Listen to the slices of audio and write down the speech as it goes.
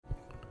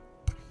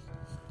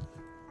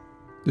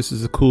This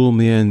is the Cool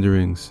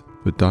Meanderings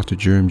with Dr.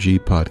 Jerm G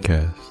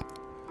podcast.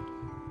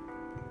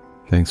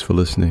 Thanks for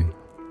listening.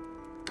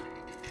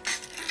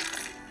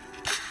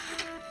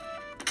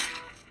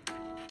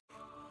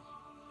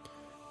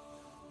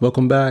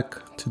 Welcome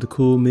back to the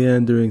Cool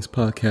Meanderings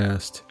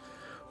podcast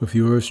with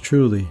yours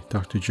truly,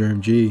 Dr.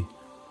 Jerm G.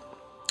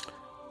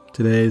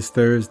 Today is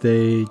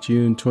Thursday,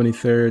 June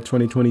 23rd,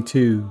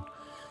 2022.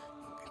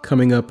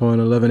 Coming up on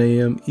 11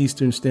 a.m.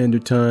 Eastern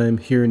Standard Time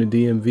here in the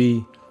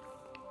DMV.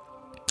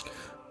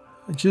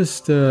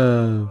 Just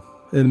in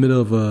the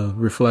middle of a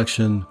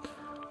reflection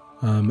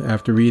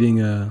after reading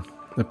a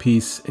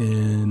piece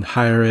in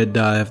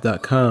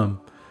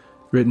highereddive.com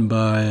written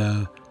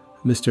by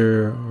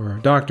Mr. or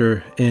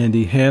Dr.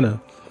 Andy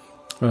Hanna.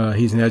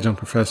 He's an adjunct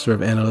professor of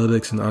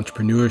analytics and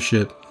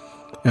entrepreneurship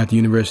at the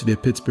University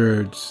of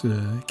Pittsburgh's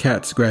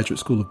Katz Graduate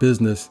School of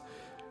Business.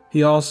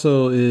 He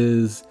also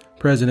is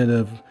president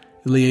of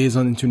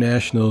Liaison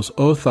International's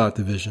OTHOT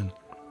division,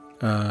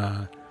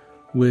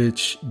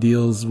 which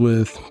deals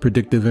with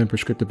predictive and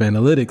prescriptive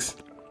analytics.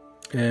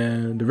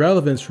 And the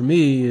relevance for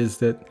me is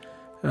that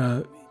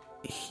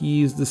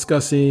he's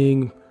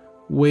discussing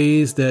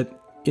ways that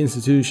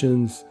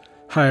institutions,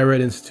 higher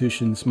ed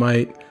institutions,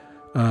 might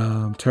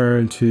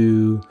turn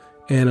to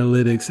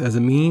analytics as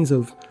a means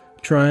of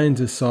trying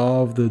to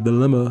solve the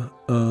dilemma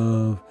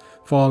of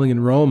falling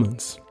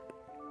enrollments,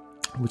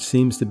 which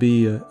seems to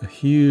be a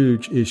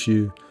huge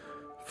issue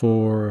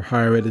for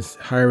higher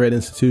ed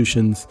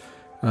institutions,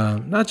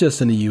 not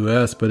just in the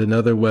U.S., but in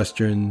other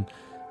Western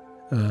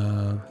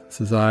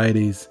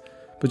societies.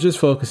 But just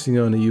focusing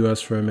on the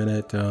U.S. for a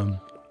minute,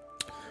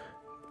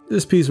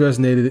 this piece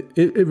resonated.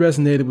 It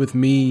resonated with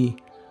me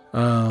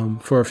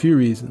for a few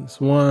reasons.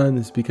 One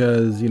is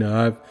because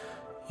I've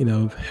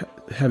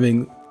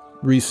having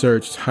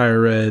researched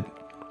higher ed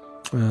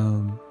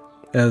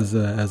as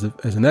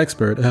an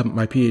expert.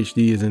 My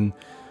PhD is in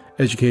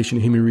education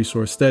and human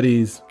resource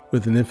studies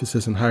with an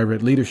emphasis on higher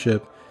ed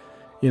leadership.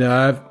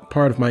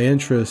 Part of my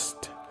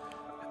interest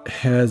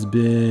has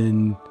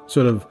been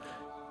sort of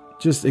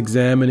just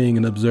examining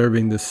and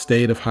observing the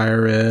state of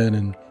higher ed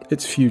and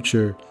its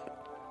future,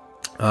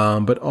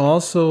 but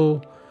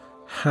also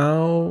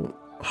how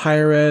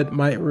higher ed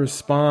might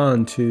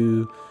respond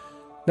to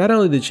not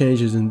only the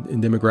changes in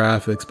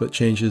demographics, but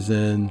changes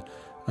in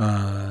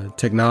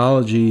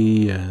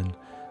technology and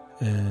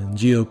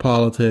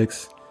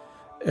geopolitics.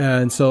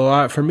 And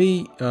so for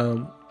me,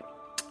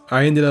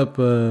 I ended up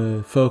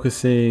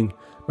focusing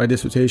my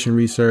dissertation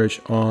research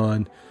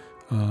on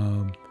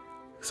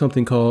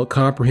something called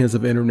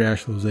comprehensive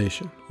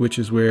internationalization, which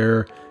is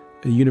where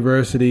a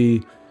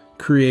university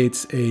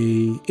creates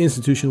a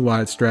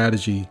institution-wide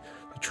strategy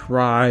to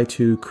try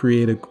to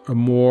create a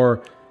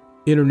more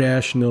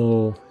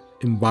international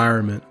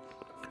environment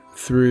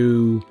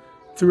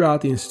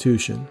throughout the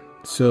institution.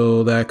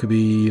 So that could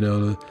be,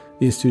 the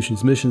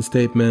institution's mission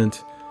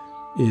statement,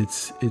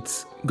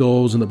 its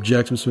goals and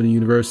objectives for the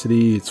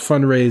university, its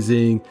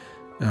fundraising,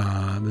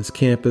 its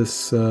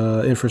campus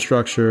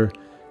infrastructure,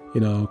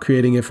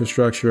 creating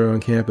infrastructure on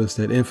campus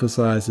that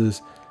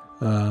emphasizes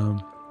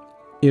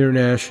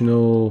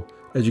international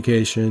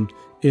education,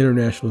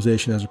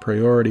 internationalization as a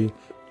priority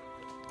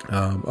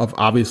of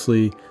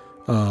obviously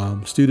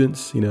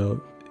students,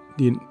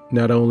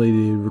 not only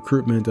the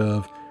recruitment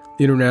of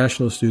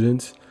international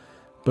students,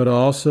 but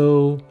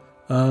also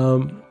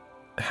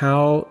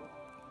how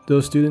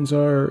those students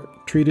are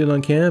treated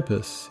on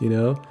campus,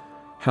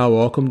 how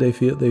welcome they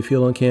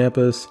feel on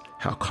campus,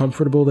 how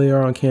comfortable they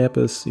are on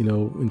campus,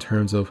 in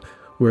terms of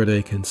where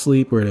they can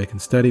sleep, where they can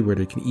study, where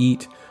they can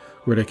eat,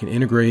 where they can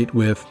integrate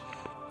with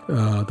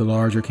the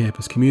larger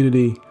campus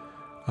community,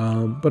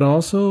 but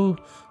also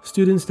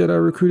students that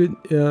are recruited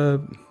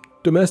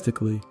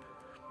domestically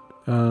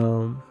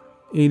and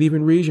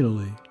even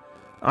regionally.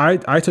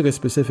 I took a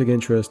specific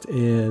interest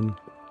in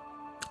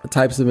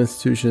types of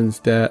institutions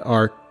that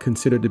are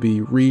considered to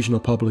be regional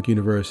public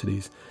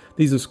universities.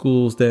 These are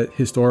schools that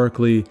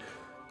historically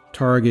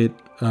target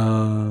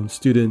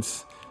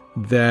students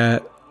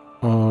that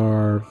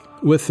are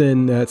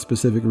within that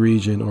specific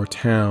region or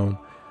town.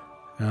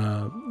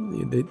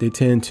 They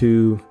tend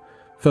to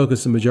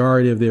focus the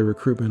majority of their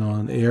recruitment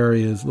on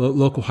areas,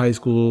 local high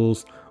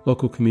schools,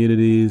 local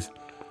communities,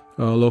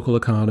 local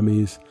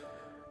economies.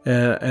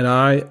 And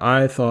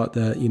I thought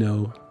that,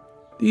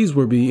 these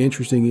would be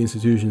interesting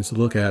institutions to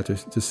look at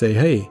to say,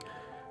 hey,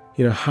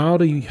 how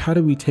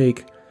do we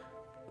take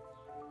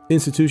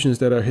institutions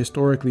that are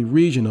historically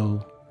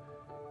regional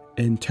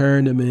and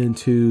turn them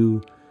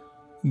into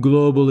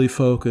globally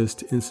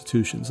focused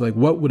institutions? Like,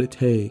 what would it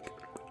take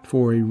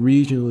for a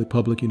regionally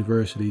public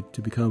university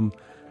to become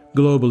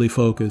globally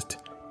focused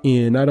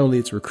in not only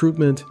its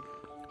recruitment,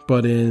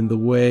 but in the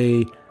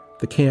way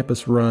the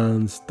campus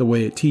runs, the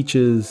way it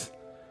teaches,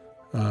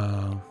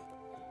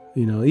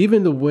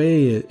 even the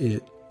way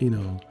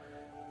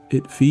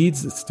it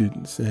feeds the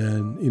students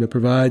and,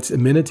 provides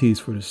amenities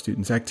for the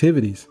students,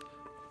 activities.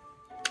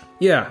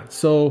 Yeah.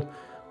 So,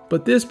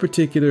 but this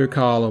particular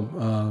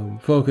column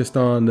focused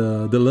on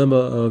the dilemma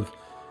of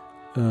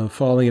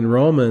falling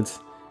enrollments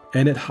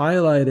And it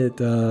highlighted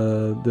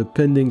the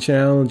pending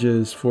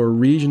challenges for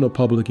regional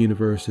public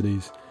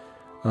universities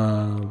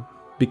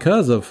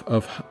because of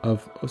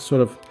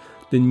sort of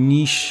the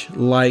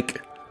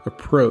niche-like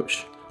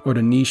approach or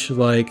the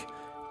niche-like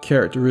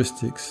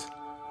characteristics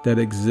that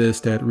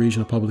exist at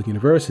regional public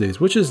universities,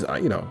 which is,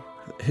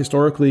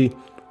 historically,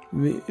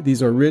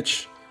 these are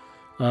rich,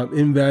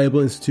 invaluable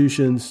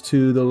institutions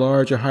to the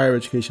larger higher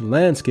education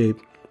landscape.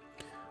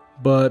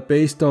 But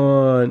based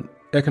on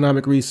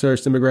economic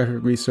research,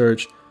 demographic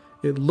research,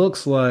 it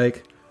looks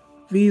like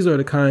these are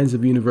the kinds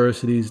of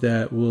universities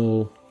that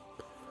will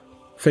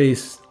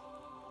face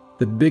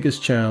the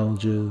biggest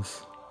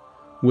challenges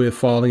with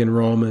falling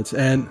enrollments.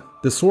 And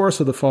the source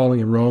of the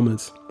falling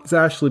enrollments has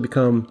actually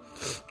become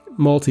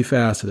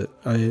multifaceted.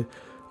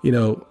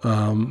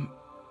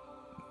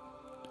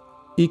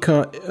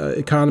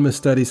 Economist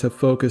studies have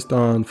focused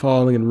on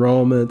falling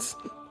enrollments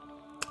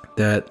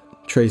that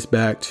trace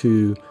back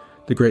to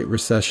the Great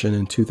Recession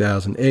in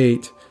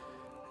 2008.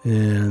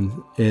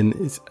 And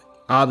it's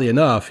oddly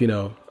enough,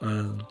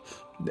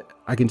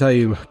 I can tell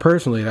you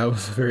personally, that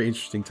was a very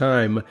interesting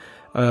time.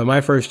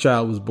 My first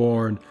child was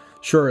born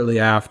shortly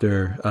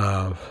after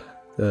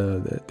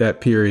that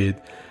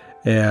period.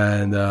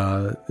 And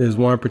there's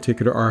one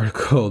particular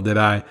article that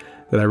I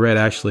read,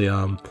 actually.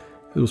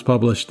 It was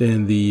published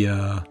in the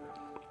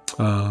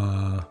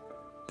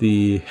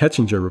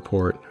Hettinger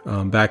report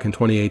back in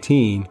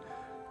 2018.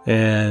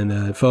 And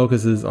it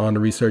focuses on the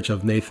research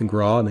of Nathan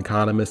Grahl, an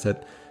economist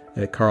at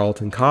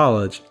Carleton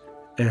College.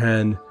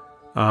 And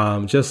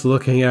just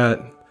looking at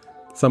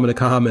some of the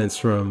comments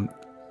from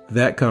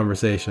that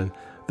conversation,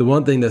 the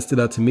one thing that stood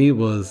out to me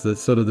was the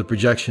sort of the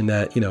projection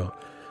that,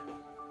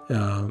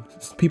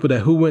 people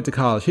who went to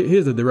college.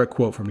 Here's a direct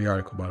quote from the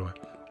article, by the way.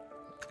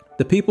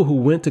 The people who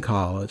went to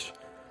college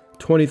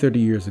 20, 30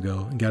 years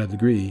ago and got a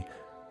degree.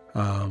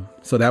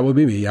 So that would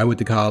be me. I went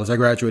to college. I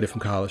graduated from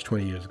college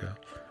 20 years ago.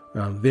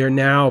 They're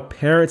now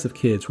parents of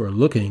kids who are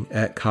looking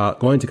at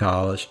going to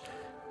college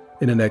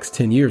in the next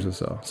 10 years or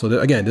so. So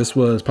again, this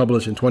was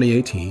published in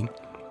 2018.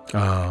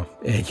 My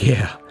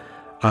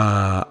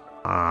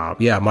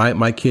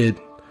kid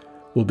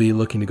will be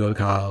looking to go to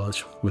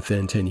college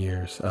within 10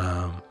 years.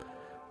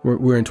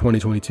 We're in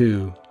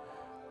 2022.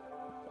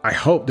 I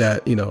hope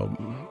that,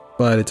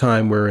 by the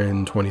time we're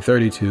in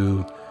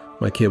 2032,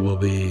 my kid will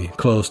be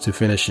close to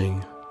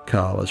finishing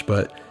college.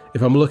 But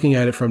if I'm looking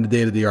at it from the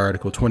date of the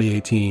article,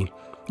 2018,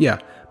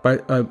 by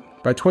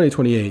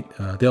 2028,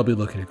 they'll be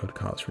looking to go to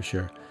college for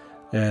sure.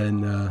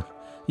 And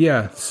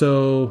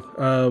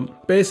so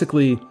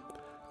basically,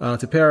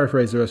 to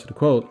paraphrase the rest of the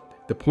quote,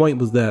 the point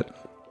was that,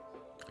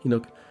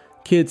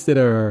 kids that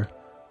are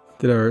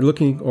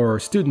looking, or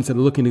students that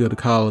are looking to go to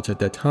college at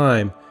that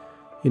time,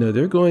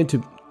 they're going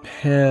to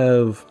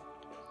have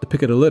the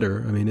pick of the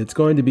litter. I mean, it's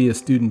going to be a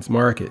student's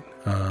market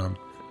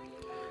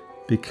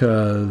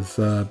because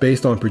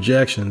based on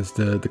projections,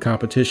 the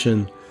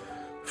competition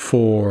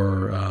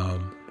for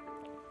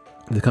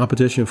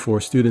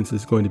students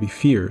is going to be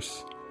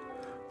fierce.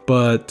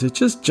 But to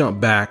just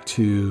jump back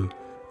to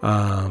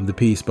the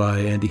piece by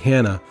Andy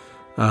Hanna,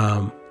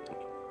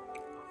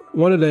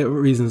 another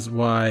reason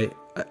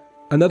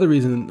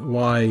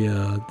why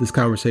this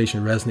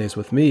conversation resonates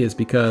with me is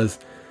because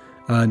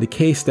the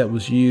case that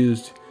was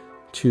used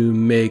to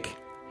make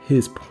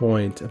his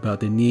point about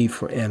the need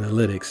for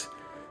analytics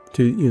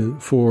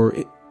for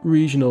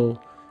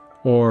regional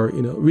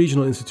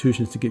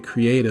institutions to get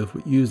creative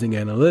with using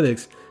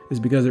analytics is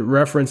because it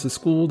referenced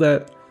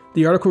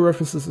the article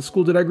references the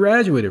school that I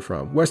graduated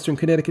from, Western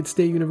Connecticut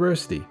State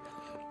University,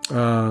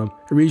 a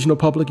regional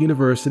public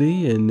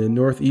university in the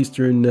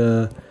northeastern,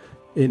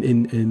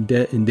 in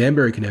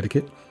Danbury,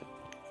 Connecticut,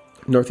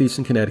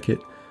 northeastern Connecticut.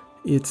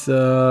 It's,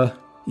 so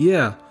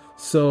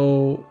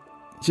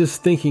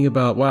just thinking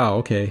about, wow,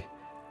 okay,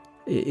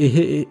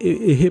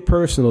 it hit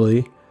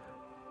personally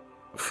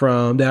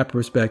from that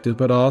perspective,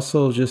 but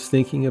also just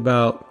thinking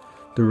about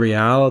the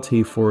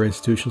reality for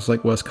institutions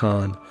like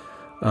WestConn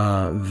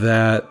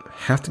that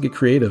have to get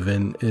creative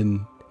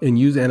and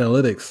use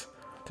analytics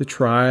to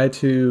try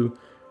to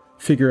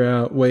figure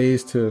out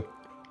ways to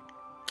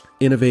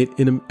innovate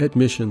in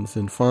admissions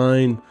and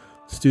find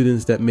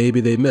students that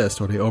maybe they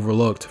missed or they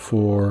overlooked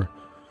for,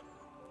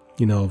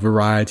 a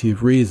variety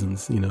of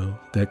reasons,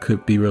 that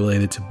could be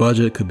related to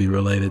budget, could be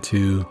related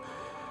to,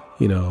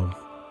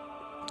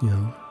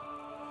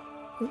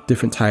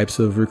 different types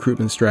of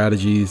recruitment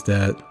strategies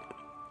that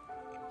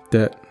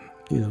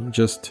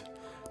just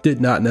did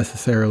not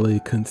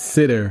necessarily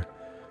consider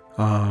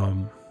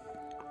the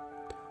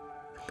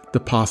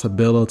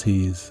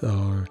possibilities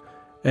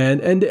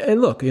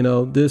and look,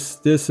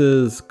 this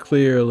is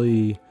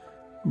clearly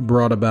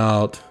brought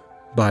about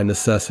by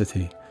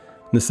necessity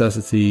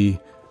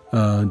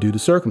due to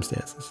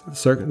circumstances.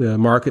 The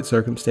market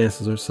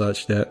circumstances are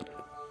such that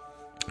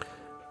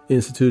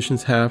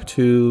institutions have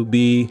to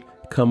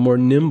become more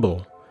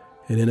nimble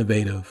and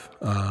innovative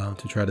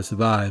to try to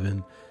survive.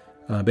 And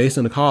based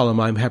on the column,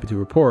 I'm happy to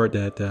report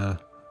that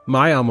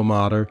my alma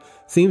mater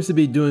seems to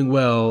be doing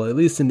well, at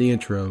least in the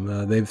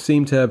interim. They've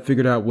seemed to have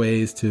figured out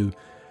ways to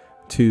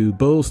to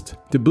boost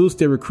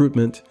their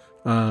recruitment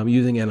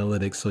using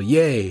analytics. So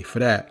yay for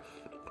that.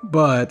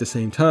 But at the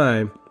same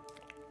time,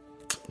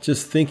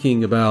 just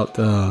thinking about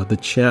the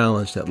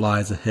challenge that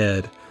lies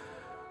ahead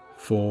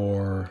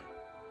for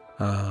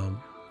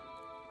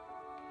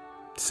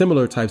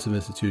similar types of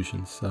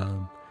institutions,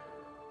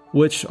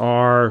 which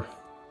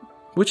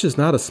is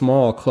not a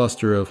small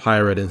cluster of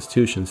higher ed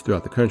institutions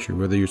throughout the country,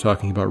 whether you're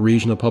talking about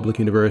regional public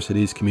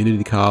universities,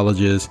 community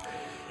colleges,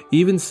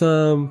 even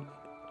some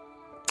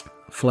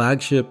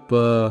flagship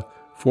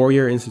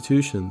four-year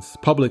institutions,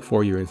 public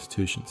four-year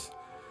institutions.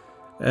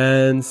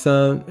 And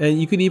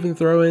you could even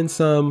throw in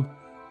some,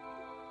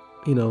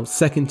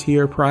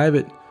 second-tier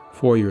private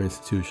four-year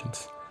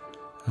institutions.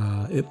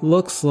 It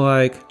looks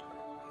like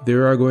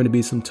there are going to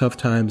be some tough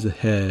times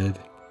ahead.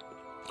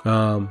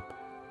 And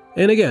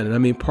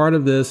again, part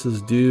of this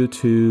is due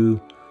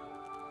to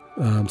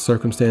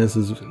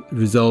circumstances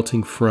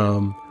resulting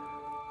from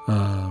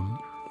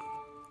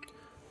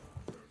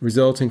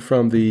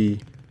the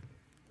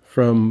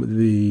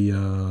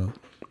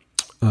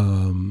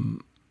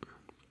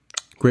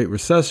Great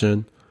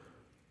Recession.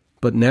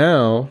 But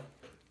now,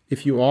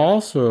 if you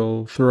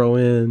also throw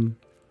in,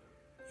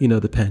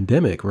 the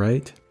pandemic,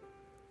 right,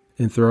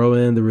 and throw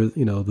in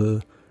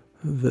the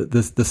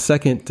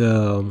second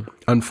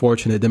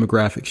unfortunate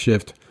demographic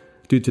shift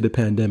due to the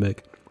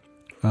pandemic,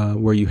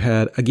 where you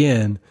had,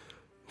 again,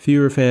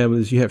 fewer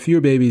families, you had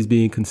fewer babies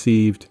being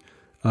conceived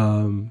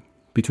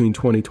between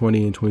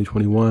 2020 and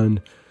 2021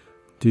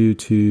 due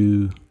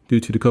to the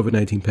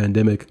COVID-19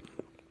 pandemic.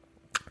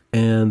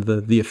 And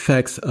the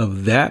effects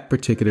of that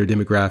particular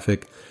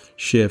demographic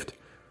shift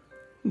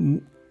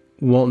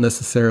won't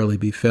necessarily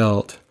be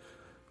felt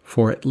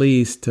for at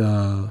least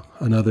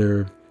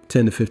another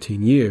 10 to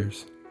 15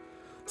 years.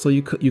 So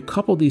you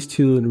couple these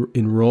two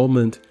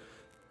enrollment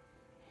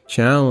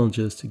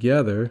challenges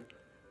together,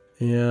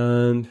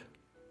 and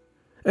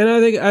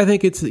I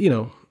think it's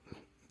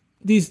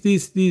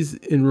these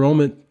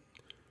enrollment,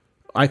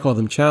 I call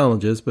them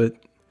challenges, but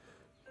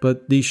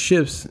these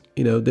shifts,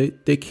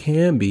 they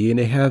can be and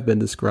they have been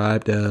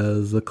described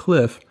as a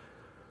cliff,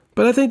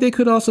 but I think they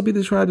could also be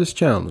described as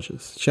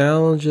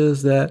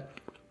challenges that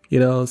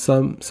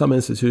some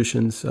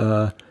institutions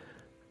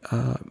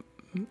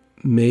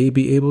may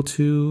be able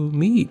to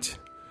meet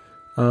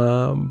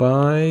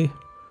by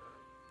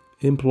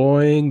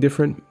employing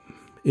different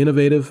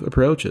innovative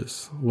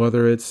approaches,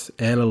 whether it's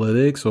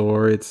analytics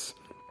or it's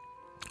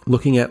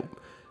looking at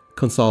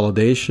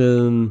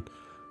consolidation,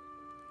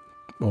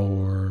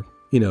 or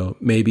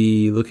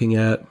maybe looking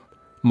at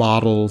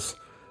models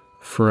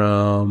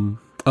from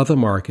other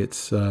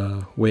markets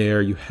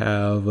where you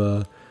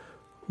have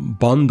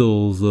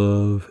bundles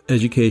of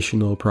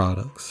educational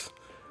products.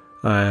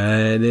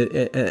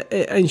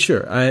 And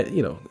sure,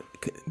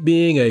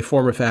 being a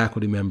former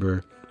faculty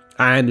member,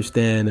 I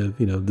understand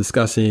of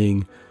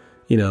discussing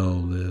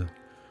the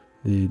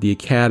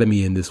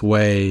academy in this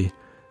way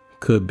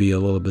could be a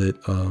little bit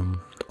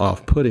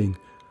off-putting,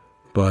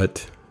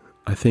 but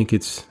I think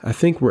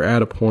we're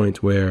at a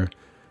point where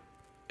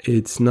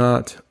I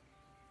don't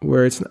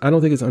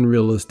think it's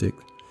unrealistic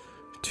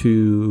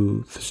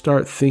to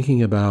start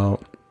thinking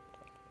about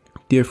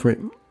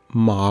different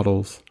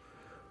models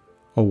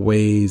or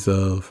ways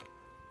of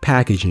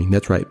packaging.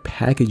 That's right,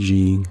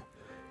 packaging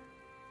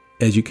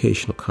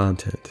educational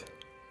content.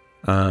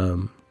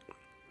 And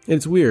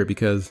it's weird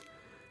because,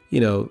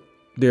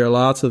 there are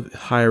lots of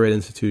higher ed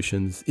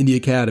institutions in the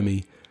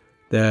academy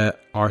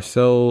that are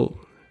so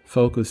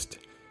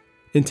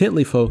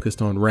intently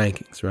focused on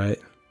rankings, right?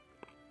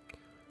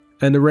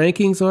 And the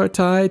rankings are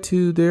tied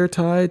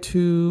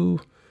to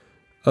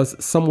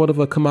somewhat of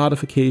a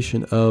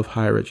commodification of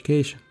higher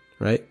education,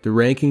 right? The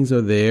rankings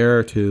are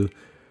there to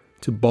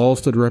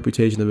bolster the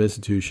reputation of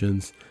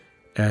institutions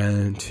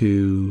and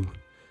to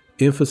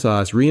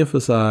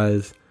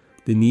reemphasize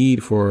the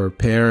need for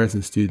parents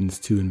and students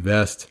to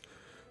invest,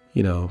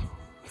 $50,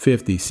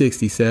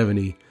 $60,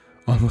 $70,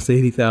 almost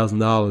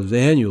 $80,000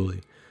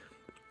 annually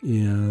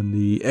in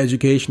the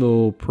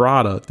educational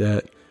product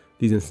that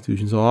these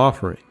institutions are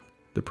offering.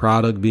 The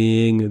product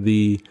being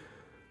the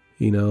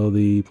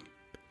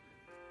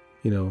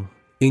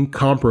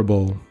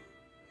incomparable,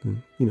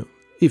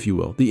 if you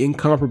will, the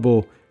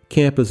incomparable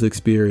campus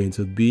experience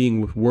of being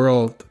with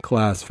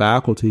world-class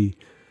faculty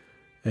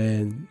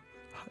and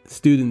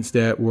students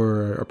that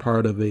were a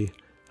part of a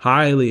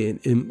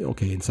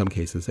in some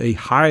cases, a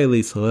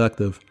highly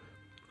selective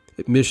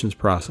admissions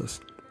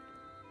process,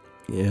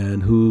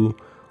 and who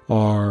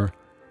are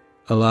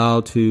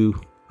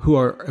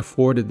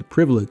afforded the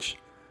privilege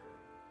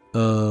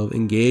of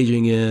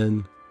engaging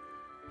in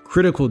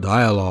critical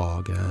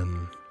dialogue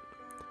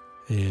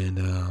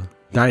and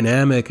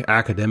dynamic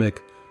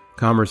academic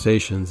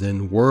conversations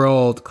in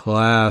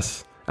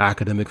world-class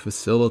academic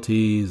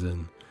facilities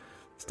and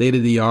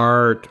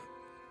state-of-the-art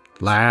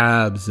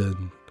labs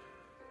and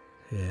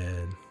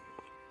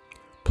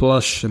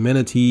plush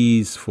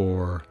amenities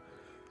for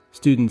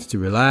students to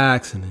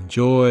relax and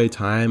enjoy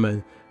time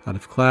out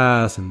of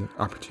class, and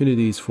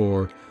opportunities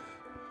for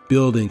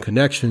building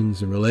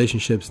connections and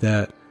relationships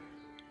that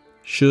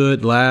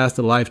should last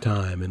a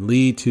lifetime and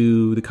lead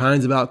to the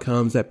kinds of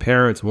outcomes that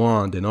parents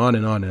want, and on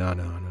and on and on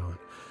and on and on.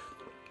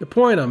 The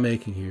point I'm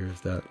making here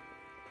is that,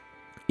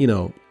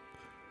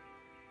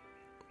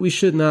 we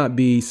should not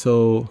be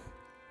so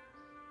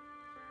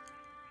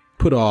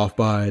put off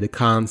by the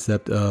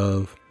concept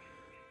of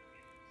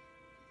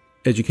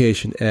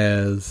education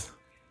as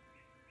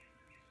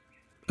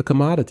a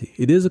commodity.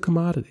 It is a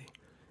commodity.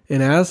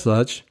 And as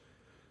such,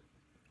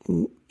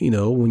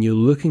 when you're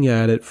looking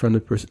at it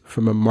from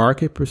a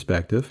market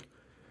perspective,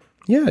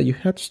 you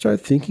have to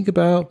start thinking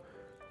about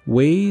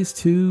ways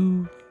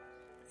to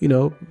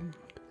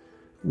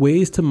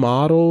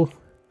model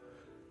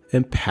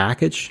and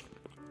package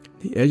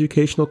the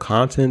educational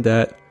content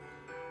that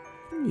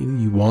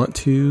you want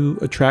to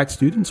attract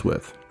students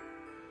with.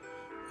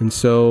 And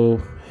so,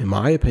 in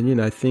my opinion,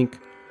 I think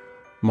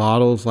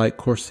models like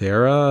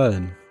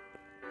Coursera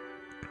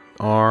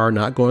are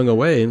not going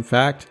away. In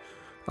fact,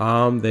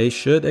 they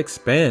should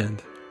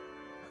expand.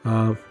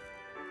 From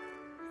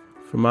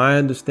my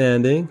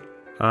understanding,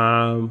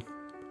 I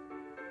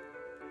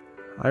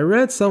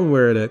read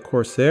somewhere that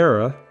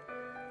Coursera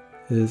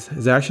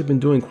has actually been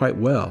doing quite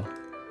well.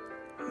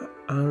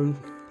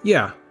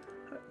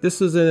 This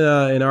was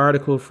an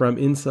article from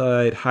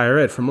Inside Higher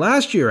Ed from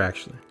last year,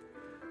 actually.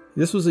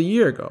 This was a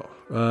year ago.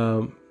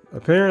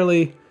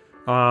 Apparently,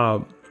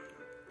 from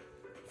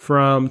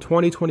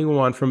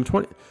 2021,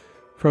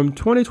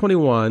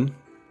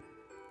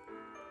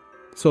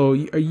 so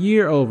a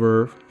year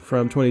over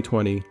from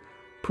 2020,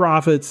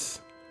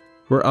 profits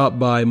were up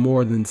by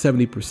more than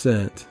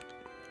 70%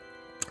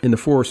 in the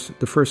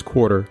first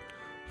quarter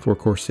for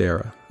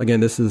Coursera. Again,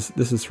 this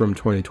is from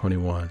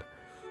 2021.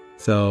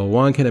 So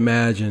one can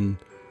imagine,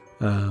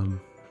 I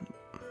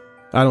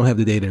don't have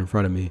the data in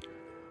front of me,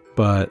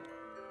 but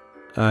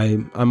I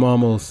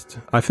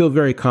feel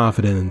very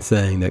confident in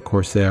saying that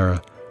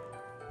Coursera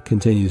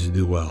continues to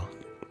do well.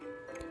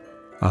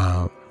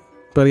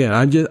 But again,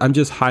 I'm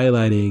just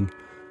highlighting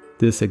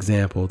this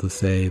example to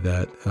say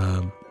that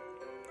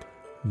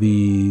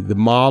the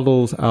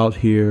models out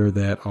here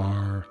that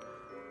are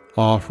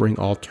offering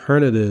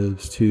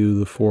alternatives to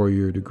the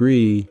 4-year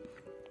degree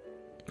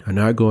are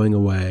not going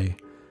away,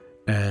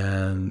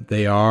 and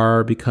they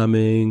are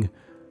becoming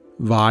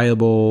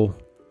viable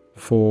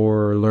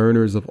for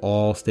learners of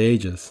all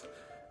stages.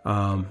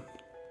 Now,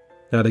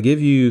 to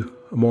give you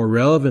a more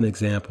relevant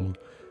example,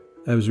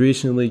 I was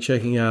recently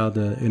checking out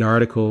an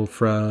article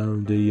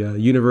from the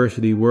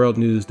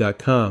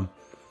universityworldnews.com.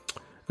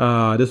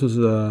 This was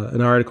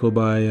an article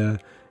by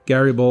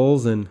Gary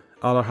Bowles and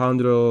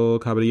Alejandro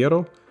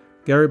Caballero.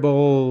 Gary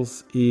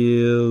Bowles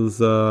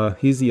is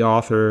he's the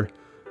author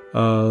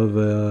of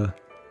a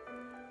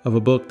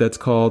book that's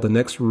called The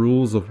Next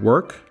Rules of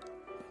Work.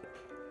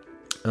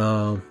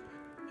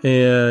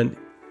 And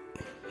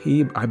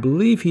I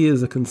believe he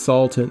is a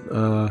consultant.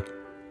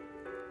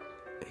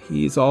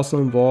 He's also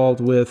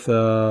involved with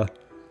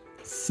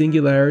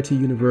Singularity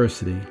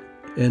University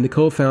and the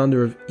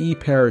co-founder of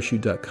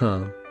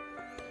eParachute.com.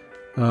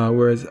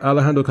 Whereas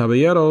Alejandro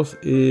Caballeros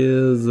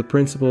is the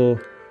principal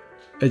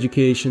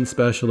education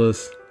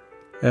specialist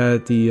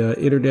at the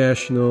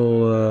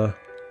International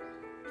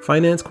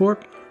Finance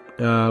Corp,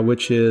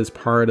 which is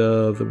part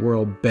of the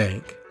World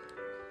Bank.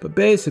 But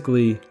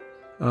basically,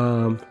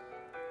 in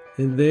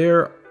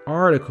their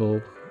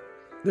article,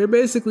 they're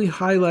basically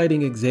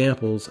highlighting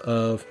examples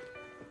of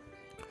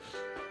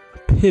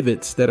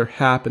pivots that are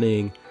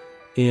happening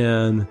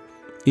in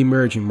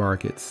emerging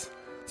markets,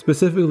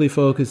 specifically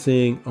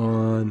focusing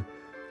on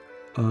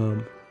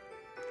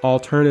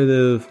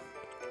alternative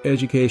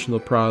educational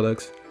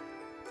products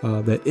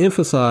that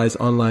emphasize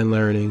online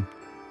learning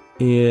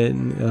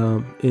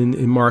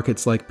in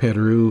markets like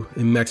Peru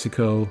and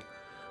Mexico,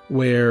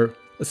 where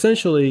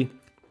essentially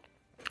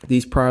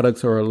these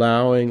products are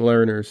allowing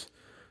learners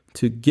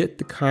to get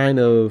the kind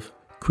of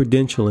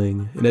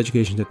credentialing and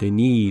education that they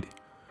need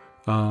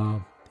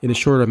in a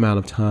short amount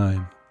of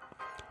time.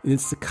 And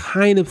it's the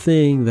kind of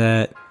thing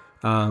that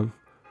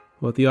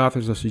what the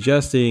authors are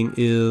suggesting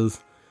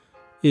is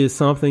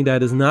something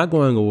that is not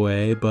going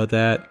away, but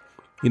that,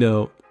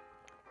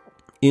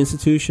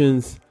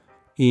 institutions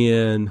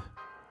in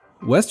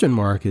Western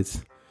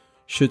markets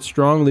should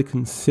strongly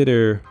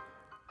consider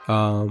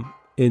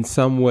in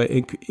some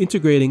way,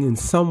 integrating in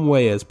some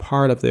way as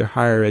part of their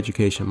higher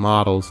education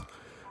models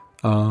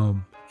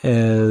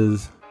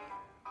as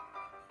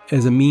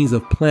a means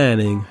of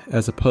planning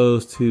as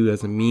opposed to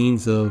as a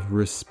means of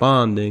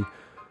responding.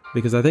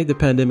 Because I think the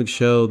pandemic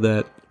showed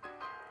that,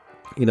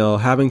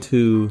 having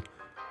to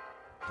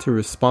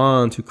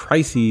respond to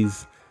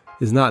crises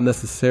is not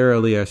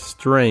necessarily a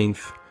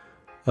strength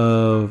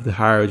of the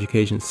higher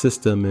education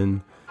system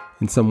in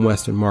some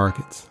Western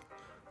markets.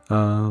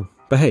 But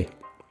hey,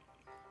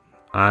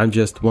 I'm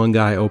just one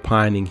guy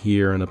opining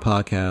here on a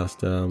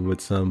podcast with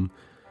some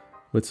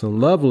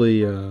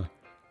lovely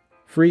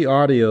free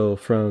audio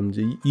from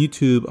the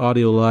YouTube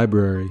audio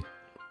library.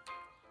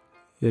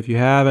 If you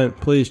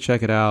haven't, please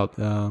check it out.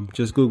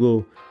 Just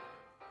Google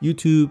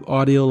YouTube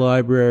audio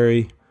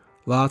library.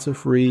 Lots of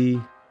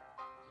free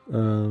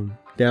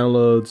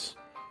downloads.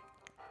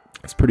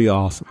 It's pretty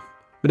awesome.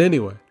 But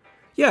anyway,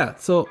 yeah.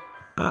 So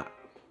I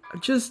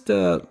just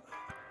I'm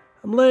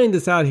laying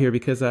this out here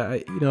because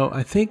I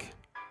think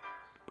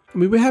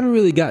we haven't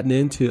really gotten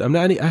into. I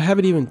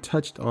haven't even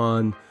touched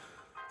on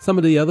some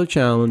of the other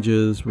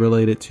challenges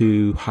related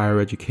to higher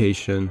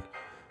education,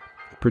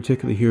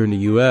 particularly here in the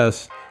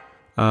U.S.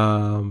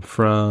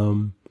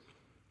 From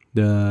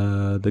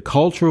the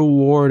cultural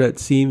war that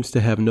seems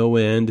to have no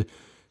end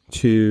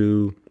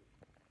to,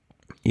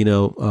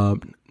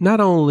 not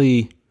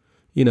only,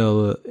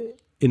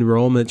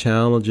 enrollment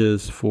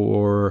challenges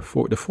for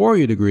the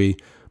four-year degree,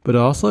 but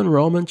also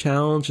enrollment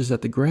challenges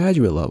at the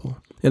graduate level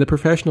and the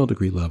professional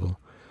degree level.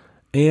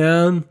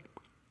 And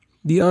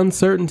the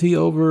uncertainty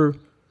over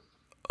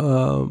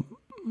the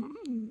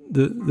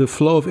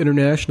flow of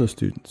international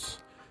students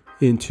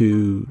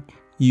into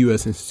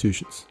U.S.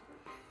 institutions.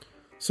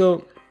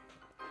 So,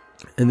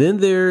 and then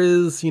there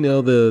is,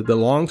 the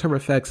long-term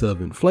effects of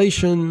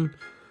inflation,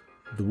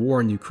 the war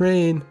in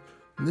Ukraine.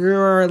 There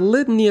are a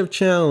litany of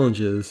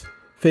challenges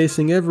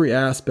facing every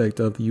aspect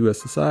of the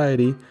U.S.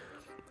 society,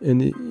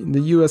 and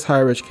the U.S.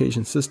 higher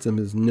education system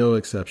is no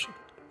exception.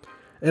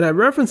 And I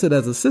reference it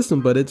as a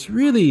system, but it's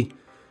really,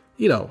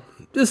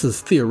 this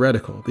is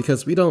theoretical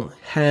because we don't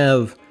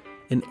have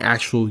an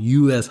actual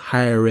U.S.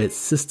 higher ed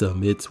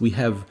system. It's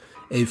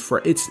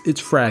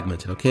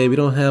fragmented. Okay, we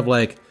don't have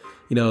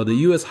the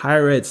U.S.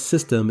 higher ed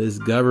system is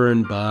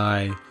governed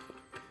by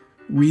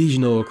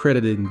regional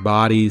accrediting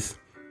bodies.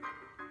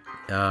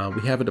 We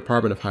have a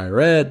Department of Higher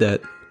Ed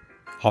that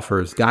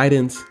offers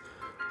guidance,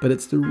 but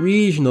it's the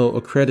regional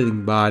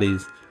accrediting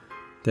bodies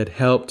that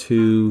help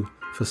to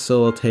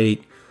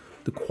facilitate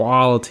the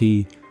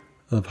quality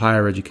of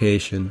higher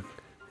education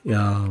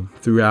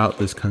throughout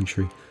this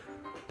country,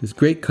 this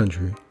great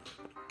country.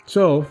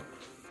 So,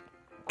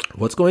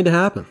 what's going to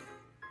happen?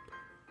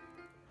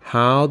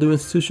 How do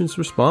institutions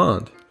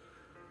respond?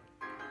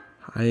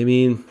 I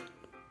mean,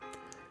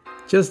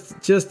 just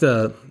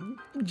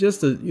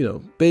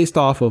based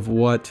off of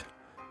what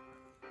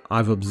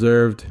I've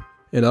observed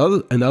and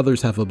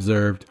others have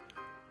observed,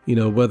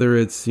 whether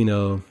it's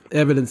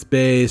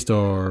evidence-based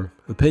or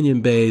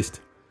opinion-based,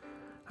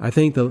 I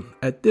think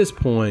at this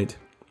point,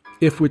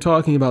 if we're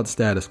talking about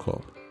status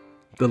quo,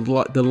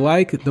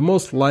 the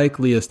most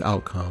likeliest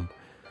outcome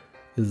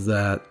is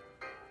that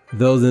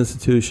those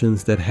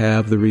institutions that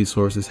have the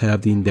resources,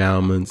 have the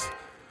endowments,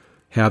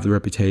 have the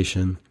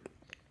reputation,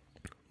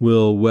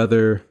 will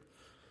weather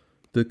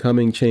the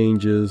coming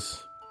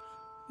changes.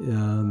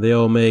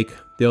 They'll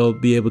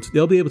be able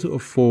to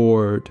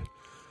afford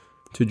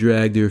to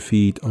drag their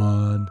feet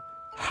on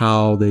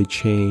how they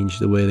change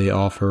the way they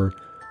offer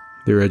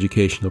their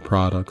educational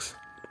products.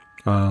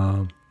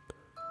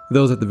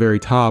 Those at the very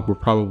top will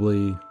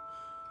probably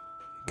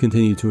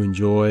continue to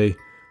enjoy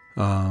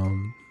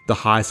the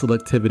high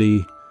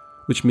selectivity,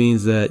 which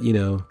means that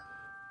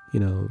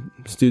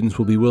students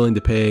will be willing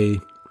to pay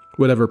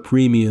whatever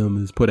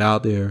premium is put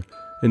out there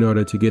in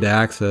order to get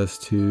access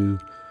to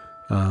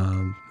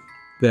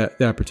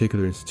that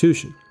particular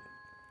institution.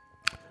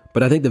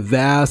 But I think the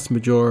vast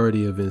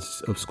majority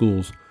of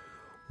schools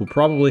will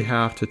probably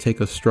have to take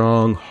a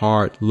strong,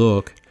 hard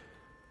look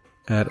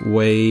at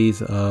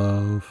ways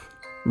of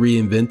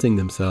reinventing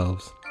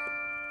themselves.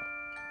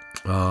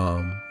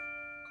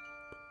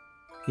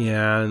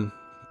 And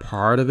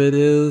part of it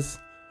is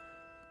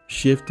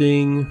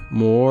shifting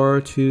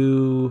more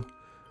to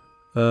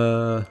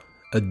a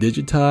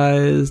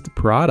digitized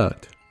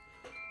product,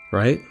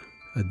 right?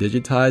 A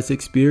digitized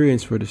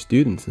experience for the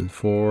students and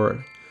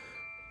for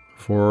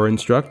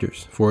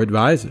instructors, for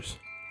advisors.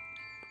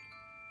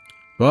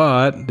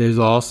 But there's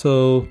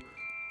also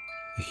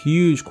a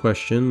huge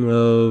question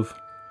of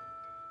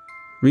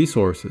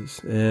resources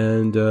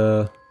and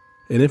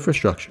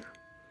infrastructure.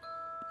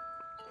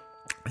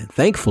 And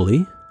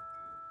thankfully,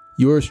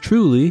 yours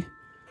truly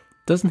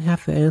doesn't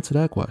have to answer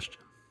that question.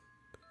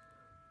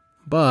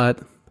 But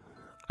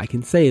I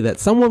can say that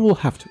someone will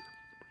have to.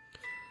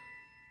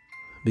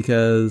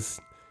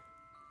 Because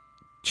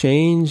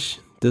change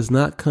does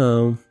not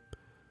come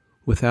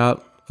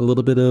without a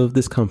little bit of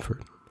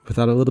discomfort,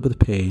 without a little bit of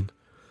pain.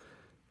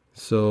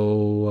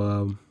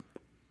 So,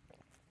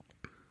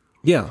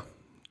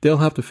 they'll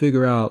have to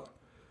figure out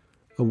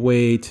a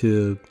way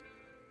to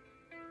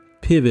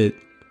pivot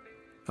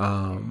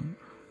and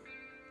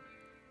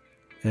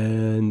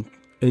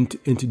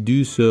to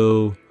do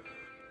so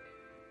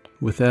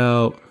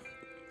without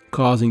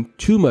causing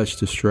too much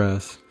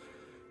distress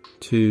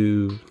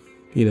to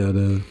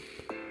the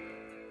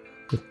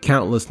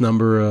countless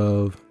number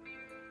of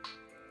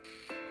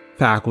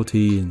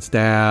faculty and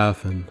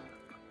staff and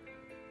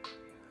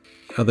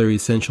other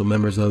essential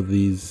members of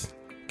these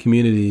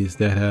communities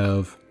that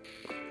have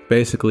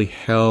basically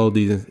held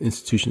these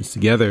institutions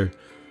together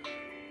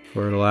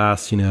for the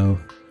last 2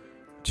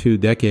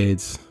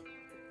 decades.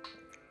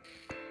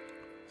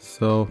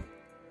 So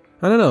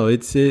I don't know,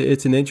 it's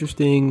an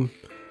interesting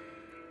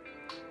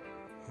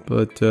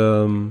but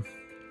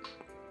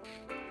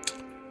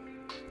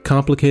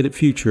complicated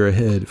future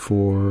ahead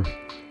for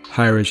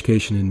higher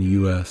education in the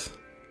U.S.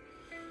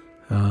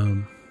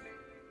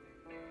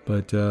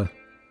 But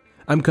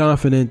I'm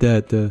confident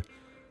that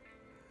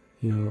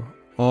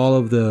all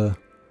of the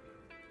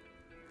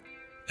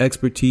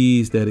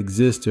expertise that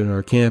exists in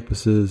our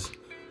campuses,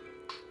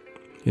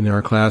 in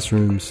our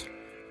classrooms,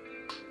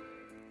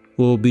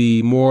 will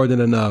be more than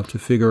enough to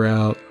figure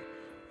out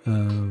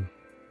the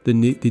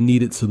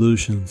needed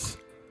solutions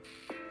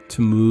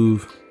to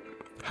move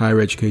higher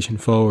education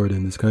forward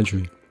in this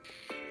country.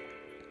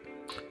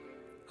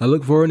 I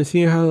look forward to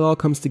seeing how it all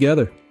comes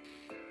together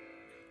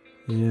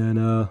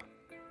and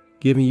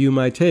giving you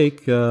my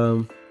take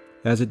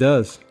as it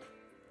does.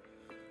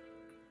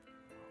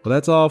 Well,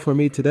 that's all for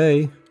me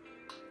today.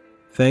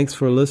 Thanks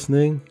for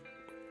listening.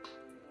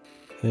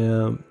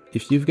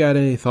 If you've got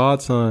any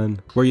thoughts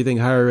on where you think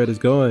higher ed is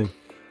going,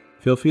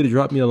 feel free to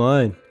drop me a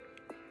line.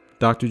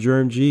 Dr.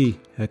 Germ G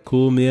at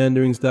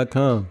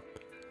coolmeanderings.com.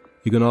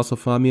 You can also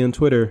find me on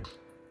Twitter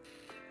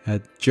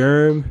at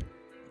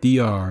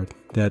GermDR.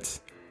 That's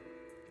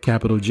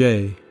capital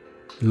J,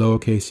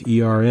 lowercase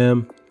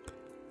ERM,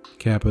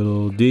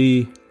 capital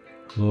D,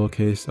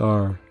 lowercase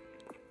R.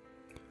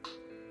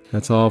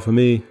 That's all for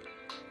me.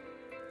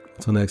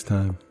 Until next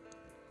time.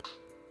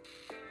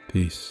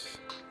 Peace.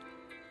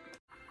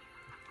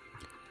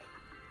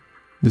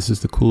 This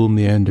is the Cool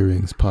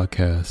Meanderings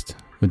podcast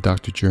with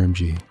Dr. Germ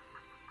G.